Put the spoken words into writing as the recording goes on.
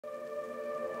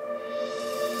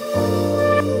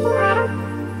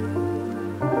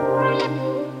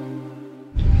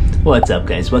What's up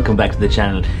guys, welcome back to the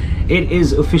channel. It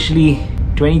is officially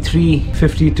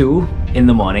 23:52 in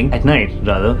the morning, at night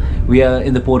rather. We are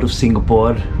in the port of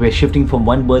Singapore. We're shifting from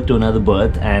one berth to another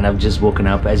berth and I've just woken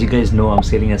up. As you guys know, I'm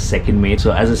sailing as second mate.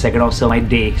 So as a second officer, my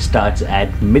day starts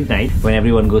at midnight when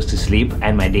everyone goes to sleep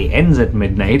and my day ends at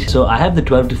midnight. So I have the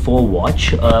 12 to 4 watch.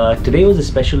 Today was a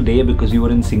special day because we were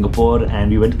in Singapore and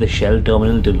we went to the Shell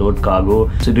terminal to load cargo.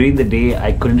 So during the day,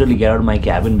 I couldn't really get out of my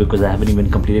cabin because I haven't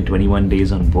even completed 21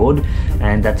 days on board.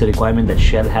 And that's a requirement that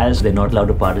Shell has. They're not allowed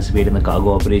to participate in the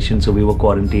cargo operation. So we were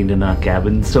quarantined in our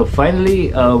cabin. So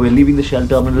finally, we're leaving the Shell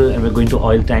terminal and we're going to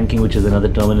oil tanking, which is another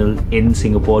terminal in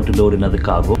Singapore, to load another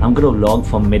cargo. I'm going to vlog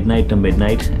from midnight to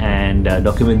midnight and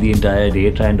document the entire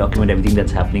day, try and document everything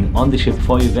that's happening on the ship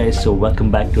for you guys. So welcome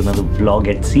back to another vlog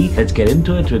at sea. Let's get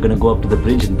into it. We're going to go up to the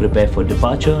bridge and prepare for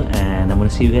departure, and I'm going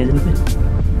to see you guys in a bit.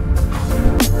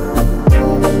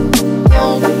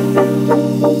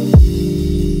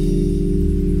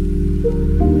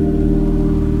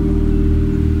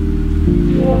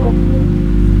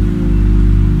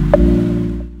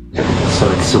 So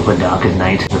it's super dark at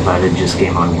night. The pilot just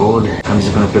came on board. I'm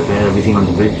just going to prepare everything on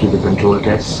the bridge, do the control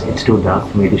tests. It's too dark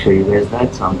for me to show you guys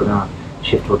that, so I'm going to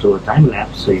shift over to a time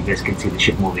lapse so you guys can see the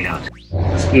ship moving out.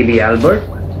 Skibby Albert.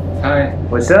 Hi.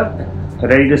 What's up?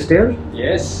 Ready to steer?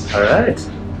 Yes. Alright.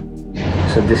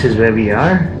 So this is where we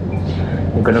are.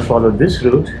 We're going to follow this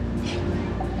route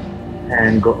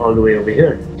and go all the way over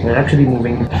here. We're actually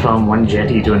moving from one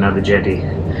jetty to another jetty.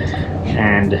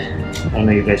 And I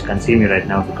know you guys can't see me right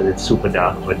now because it's super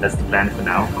dark, but that's the plan for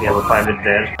now. We have a pilot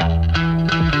there.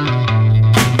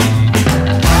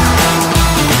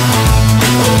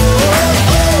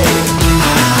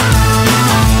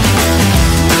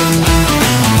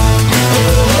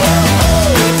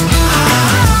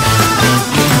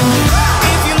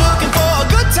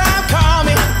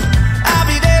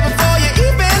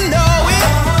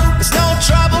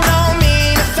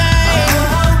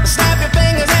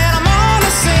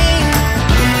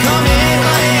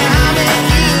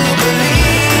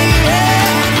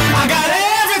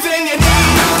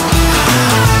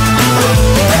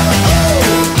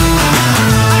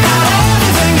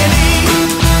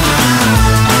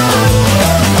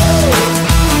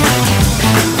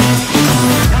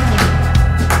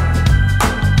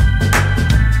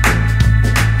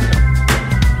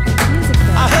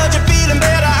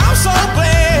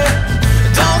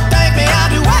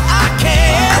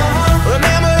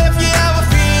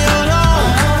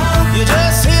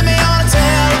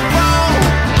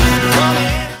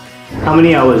 How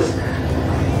many hours?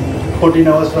 14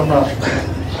 hours from now.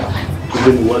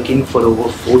 We've been working for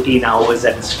over 14 hours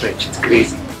at a stretch. It's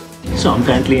crazy. So I'm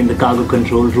currently in the cargo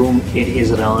control room. It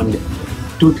is around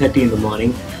 2:30 in the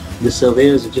morning. The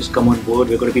surveyors have just come on board.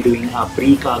 We're going to be doing our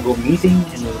pre-cargo meeting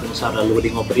and we're going to start our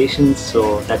loading operations.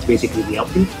 So that's basically the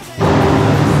update.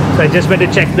 So I just went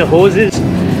to check the hoses.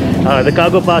 The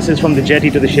cargo passes from the jetty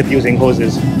to the ship using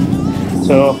hoses.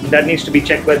 So that needs to be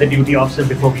checked by the duty officer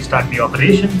before we start the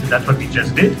operation. So that's what we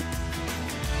just did.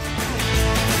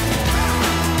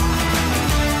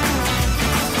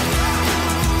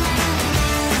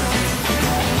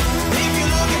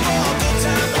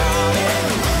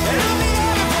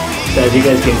 So as you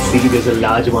guys can see, there's a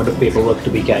large amount of paperwork to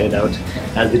be carried out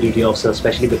as the duty officer,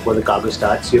 especially before the cargo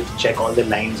starts. You have to check all the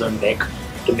lines on deck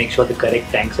to make sure the correct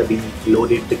tanks are being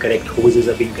loaded, the correct hoses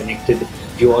are being connected.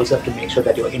 You also have to make sure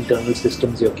that your internal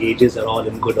systems, your gauges are all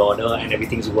in good order and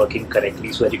everything's working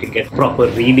correctly so that you can get proper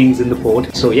readings in the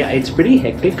port. So yeah, it's pretty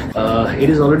hectic. It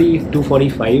is already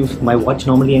 2:45. My watch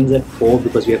normally ends at 4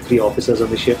 because we have 3 officers on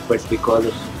the ship, but because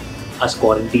of us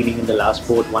quarantining in the last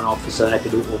port, one officer had to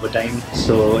do overtime.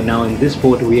 So now in this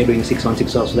port, we are doing 6 on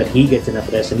 6 off so that he gets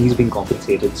enough rest and he's being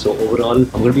compensated. So overall,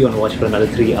 I'm going to be on watch for another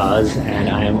 3 hours and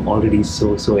I am already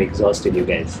so exhausted, you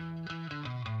guys.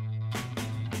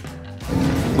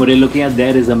 What you're looking at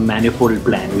there is a manifold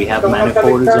plan. We have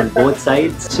manifolds on both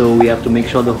sides, so we have to make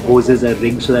sure the hoses are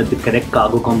rigged so that the correct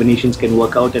cargo combinations can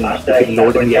work out and we can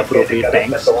load in the appropriate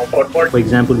tanks. For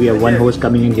example, we have one hose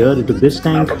coming in here into this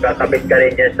tank.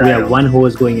 We have one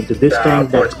hose going into this tank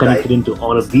that's connected into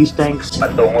all of these tanks.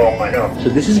 So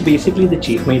this is basically the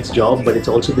chief mate's job, but it's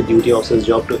also the duty officer's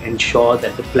job to ensure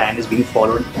that the plan is being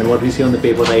followed. And what we see on the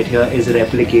paper right here is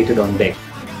replicated on deck.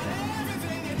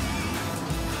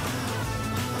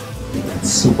 It's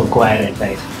super quiet at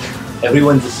night.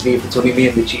 Everyone's asleep. It's only me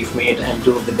and the chief mate and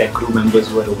 2 of the deck crew members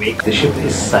who are awake. The ship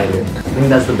is silent. I think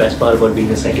that's the best part about being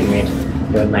a second mate.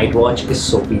 Your night watch is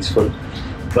so peaceful.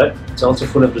 but it's also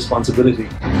full of responsibility.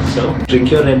 So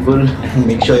drink your Red Bull and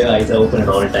make sure your eyes are open at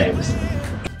all times.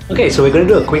 Okay, so we're going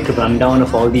to do a quick rundown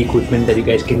of all the equipment that you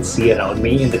guys can see around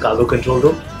me in the cargo control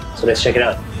room. So let's check it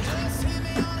out.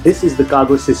 This is the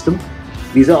cargo system.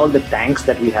 These are all the tanks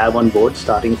that we have on board,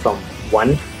 starting from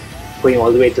 1 going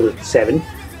all the way till 7.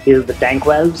 Here are the tank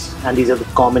valves, and these are the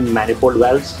common manifold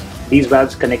valves. These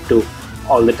valves connect to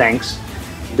all the tanks.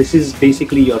 This is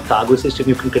basically your cargo system.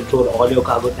 You can control all your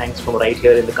cargo tanks from right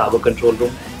here in the cargo control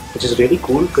room, which is really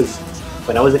cool because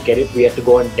when I was a cadet, we had to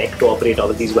go on deck to operate all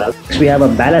of these valves. Next, we have a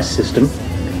ballast system.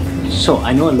 So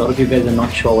I know a lot of you guys are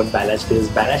not sure what ballast is.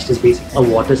 Ballast is basically a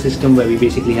water system where we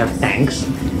basically have tanks,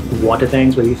 water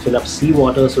tanks where we fill up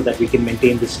seawater so that we can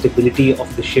maintain the stability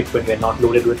of the ship when we're not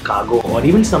loaded with cargo, or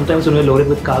even sometimes when we're loaded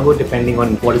with cargo, depending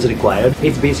on what is required.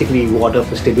 It's basically water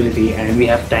for stability, and we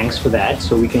have tanks for that.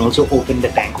 So we can also open the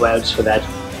tank valves for that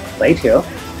right here.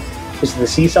 This is the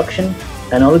sea suction.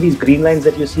 And all of these green lines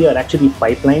that you see are actually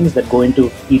pipelines that go into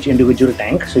each individual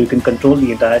tank. So you can control the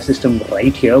entire system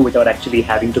right here without actually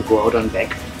having to go out on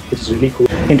deck, which is really cool.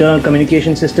 Internal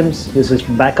communication systems. This is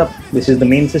backup. This is the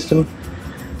main system.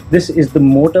 This is the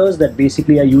motors that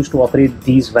basically are used to operate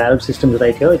these valve systems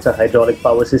right here. It's a hydraulic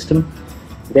power system.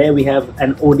 There we have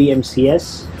an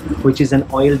ODMCS, which is an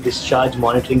oil discharge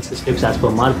monitoring system as per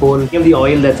MARPOL. The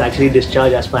oil that's actually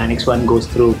discharged as per Annex 1 goes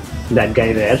through that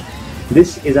guy there.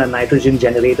 This is our nitrogen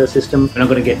generator system. I'm not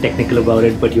going to get technical about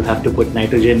it, but you have to put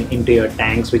nitrogen into your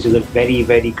tanks, which is a very,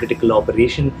 very critical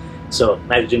operation. So,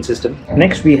 nitrogen system.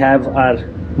 Next, we have our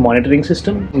monitoring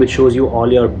system, which shows you all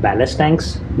your ballast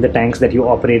tanks, the tanks that you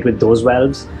operate with those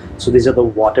valves. So these are the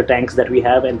water tanks that we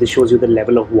have, and this shows you the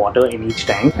level of water in each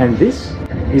tank. And this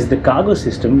is the cargo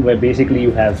system, where basically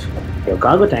you have your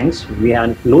cargo tanks. We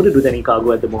aren't loaded with any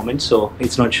cargo at the moment, so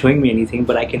it's not showing me anything,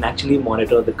 but I can actually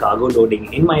monitor the cargo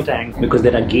loading in my tank because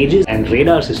there are gauges and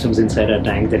radar systems inside our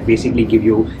tank that basically give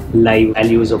you live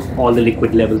values of all the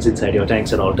liquid levels inside your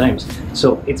tanks at all times.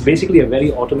 So it's basically a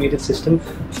very automated system.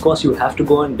 Of course, you have to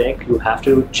go on deck, you have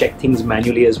to check things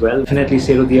manually as well. Definitely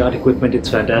state-of-the-art equipment, it's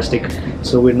fantastic.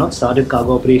 So we're not started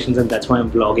cargo operations, and that's why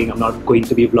I'm vlogging. I'm not going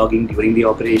to be vlogging during the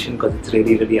operation because it's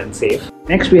really, really unsafe.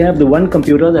 Next, we have the one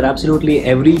computer that absolutely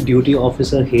every duty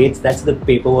officer hates. That's the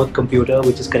paperwork computer,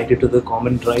 which is connected to the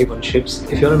common drive on ships.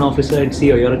 If you're an officer at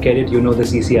sea or you're a cadet, you know the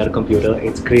CCR computer.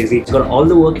 It's crazy. It's got all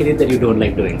the work in it that you don't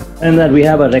like doing. And then we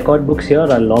have our record books here.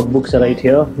 Our log books are right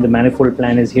here. The manifold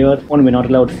plan is here. We're not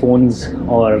allowed phones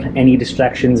or any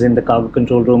distractions in the cargo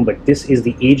control room, but this is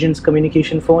the agent's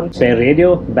communication phone. Spare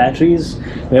radio, batteries.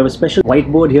 We have a special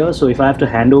whiteboard here, so if I have to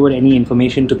hand over any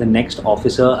information to the next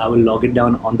officer, I will log it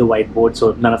down on the whiteboard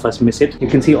so none of us miss it. You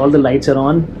can see all the lights are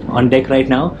on deck right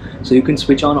now, so you can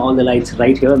switch on all the lights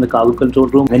right here in the cargo control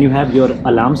room. Then you have your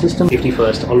alarm system. Safety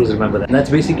first, always remember that. And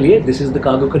that's basically it. This is the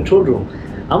cargo control room.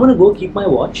 I'm gonna go keep my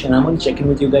watch, and I'm gonna check in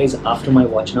with you guys after my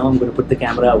watch. Now I'm gonna put the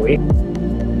camera away.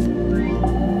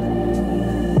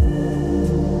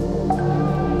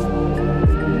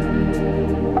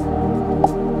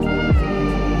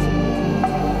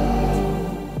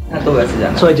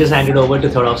 So I just handed over to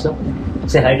third officer.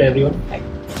 Say hi to everyone. Hi.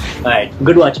 Alright,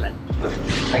 good watch, man.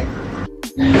 Hi.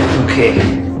 Okay,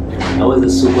 that was a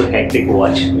super hectic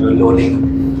watch. We were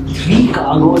loading 3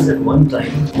 cargos at one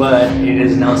time, but it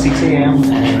is now 6 AM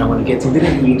and I want to get something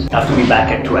to eat. I have to be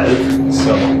back at 12,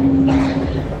 so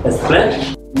that's the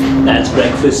plan. That's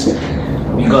breakfast.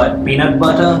 We got peanut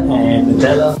butter and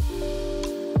Tele.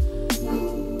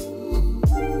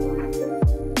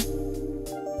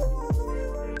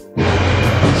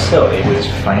 So it is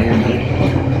finally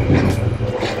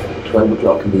 12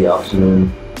 o'clock in the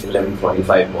afternoon,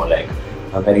 11:45 more like.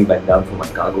 I'm heading back down for my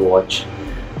cargo watch.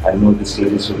 I don't know what the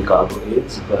status of the cargo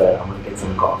is, but I'm going to get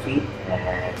some coffee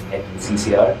and head to the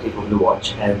CCR, take over the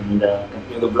watch, and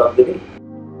continue the vlog the day.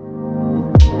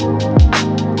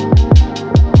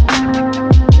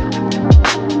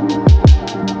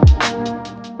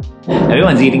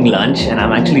 Everyone's eating lunch and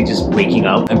I'm actually just waking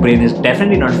up. My brain is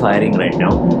definitely not firing right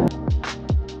now.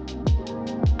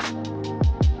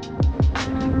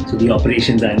 So the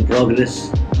operations are in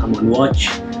progress. I'm on watch.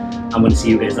 I'm going to see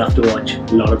you guys after watch.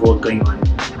 A lot of work going on.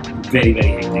 Very, very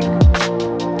hectic.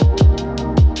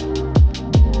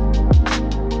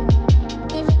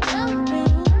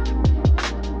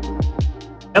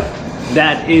 Yep,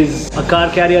 that is a car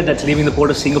carrier that's leaving the port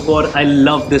of Singapore. I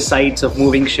love the sights of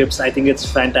moving ships. I think it's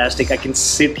fantastic. I can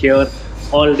sit here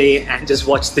all day and just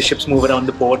watch the ships move around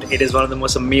the port. It is one of the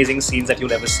most amazing scenes that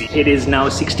you'll ever see. It is now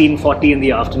 16:40 in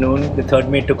the afternoon. The third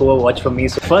mate took over watch from me.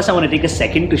 So first I want to take a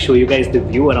second to show you guys the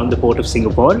view around the port of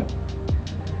Singapore.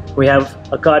 We have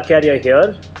a car carrier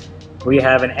here. We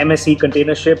have an MSC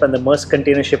container ship and the Maersk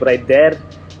container ship right there.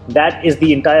 That is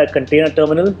the entire container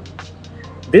terminal.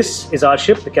 This is our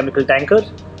ship, the chemical tanker.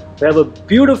 We have a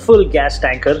beautiful gas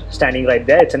tanker standing right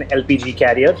there. It's an LPG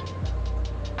carrier.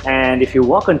 And if you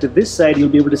walk onto this side, you'll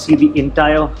be able to see the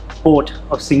entire port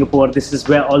of Singapore. This is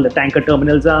where all the tanker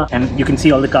terminals are, and you can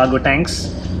see all the cargo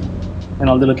tanks and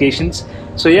all the locations.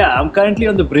 So yeah, I'm currently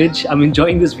on the bridge. I'm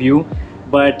enjoying this view,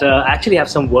 but I actually have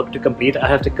some work to complete. I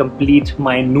have to complete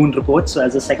my noon reports. So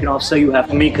as a second officer, you have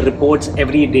to make reports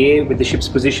every day with the ship's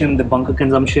position, the bunker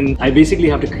consumption. I basically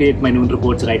have to create my noon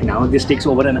reports right now. This takes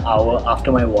over an hour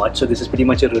after my watch, so this is pretty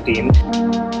much a routine.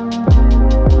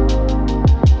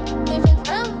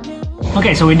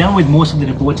 Okay, so we're done with most of the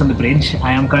reports on the bridge.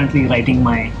 I am currently writing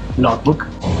my logbook.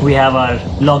 We have our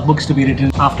logbooks to be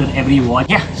written after every watch.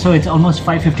 Yeah, so it's almost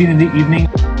 5:15 in the evening.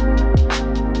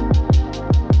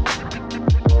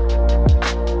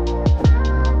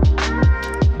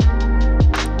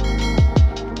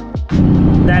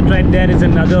 That right there is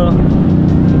another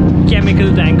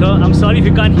chemical tanker. I'm sorry if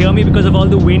you can't hear me because of all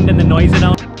the wind and the noise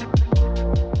around.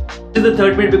 This is the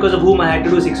third mate because of whom I had to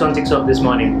do 6 on 6 off this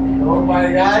morning. Oh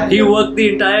my god. He worked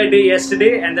the entire day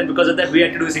yesterday, and then because of that we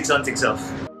had to do 6 on 6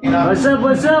 off. What's up,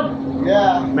 what's up?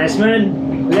 Yeah.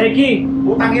 Messman, Lekki.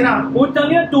 Putangina.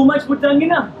 Putangina, too much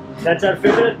Putangina. That's our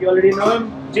fitter, you already know him.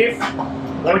 Chief.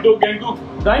 Gantu, gantu.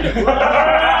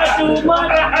 Too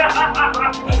much.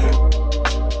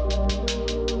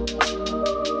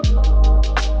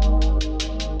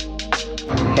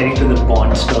 Heading to the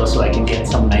Bond store so I can get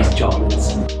some nice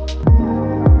chocolates.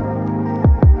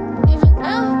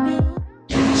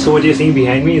 So what you're seeing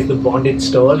behind me is the Bonded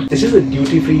store. This is a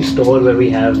duty-free store where we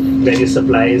have various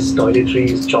supplies,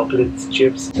 toiletries, chocolates,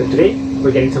 chips. So today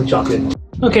we're getting some chocolate.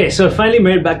 Okay, so I finally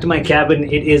made it back to my cabin.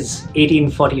 It is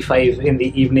 18:45 in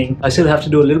the evening. I still have to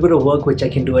do a little bit of work which I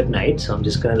can do at night, so I'm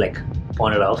just gonna like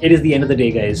pawn it off. It is the end of the day,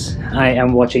 guys. I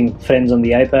am watching Friends on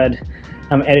the iPad.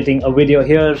 I'm editing a video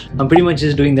here. I'm pretty much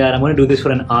just doing that. I'm gonna do this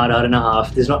for an hour, hour and a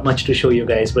half. There's not much to show you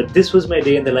guys, but this was my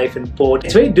day in the life in port.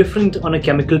 It's very different on a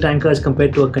chemical tanker as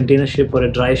compared to a container ship or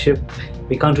a dry ship.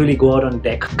 We can't really go out on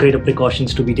deck. Greater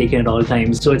precautions to be taken at all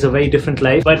times. So it's a very different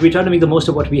life, but we try to make the most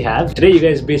of what we have. Today, you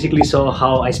guys basically saw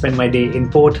how I spend my day in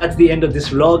port. That's the end of this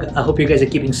vlog. I hope you guys are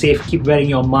keeping safe. Keep wearing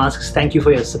your masks. Thank you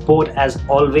for your support as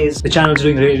always. The channel's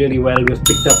doing really, really well. We've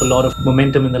picked up a lot of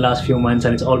momentum in the last few months,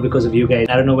 and it's all because of you guys.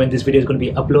 I don't know when this video is going to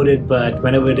be uploaded, but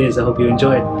whenever it is, I hope you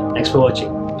enjoy it. Thanks for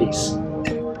watching. Peace.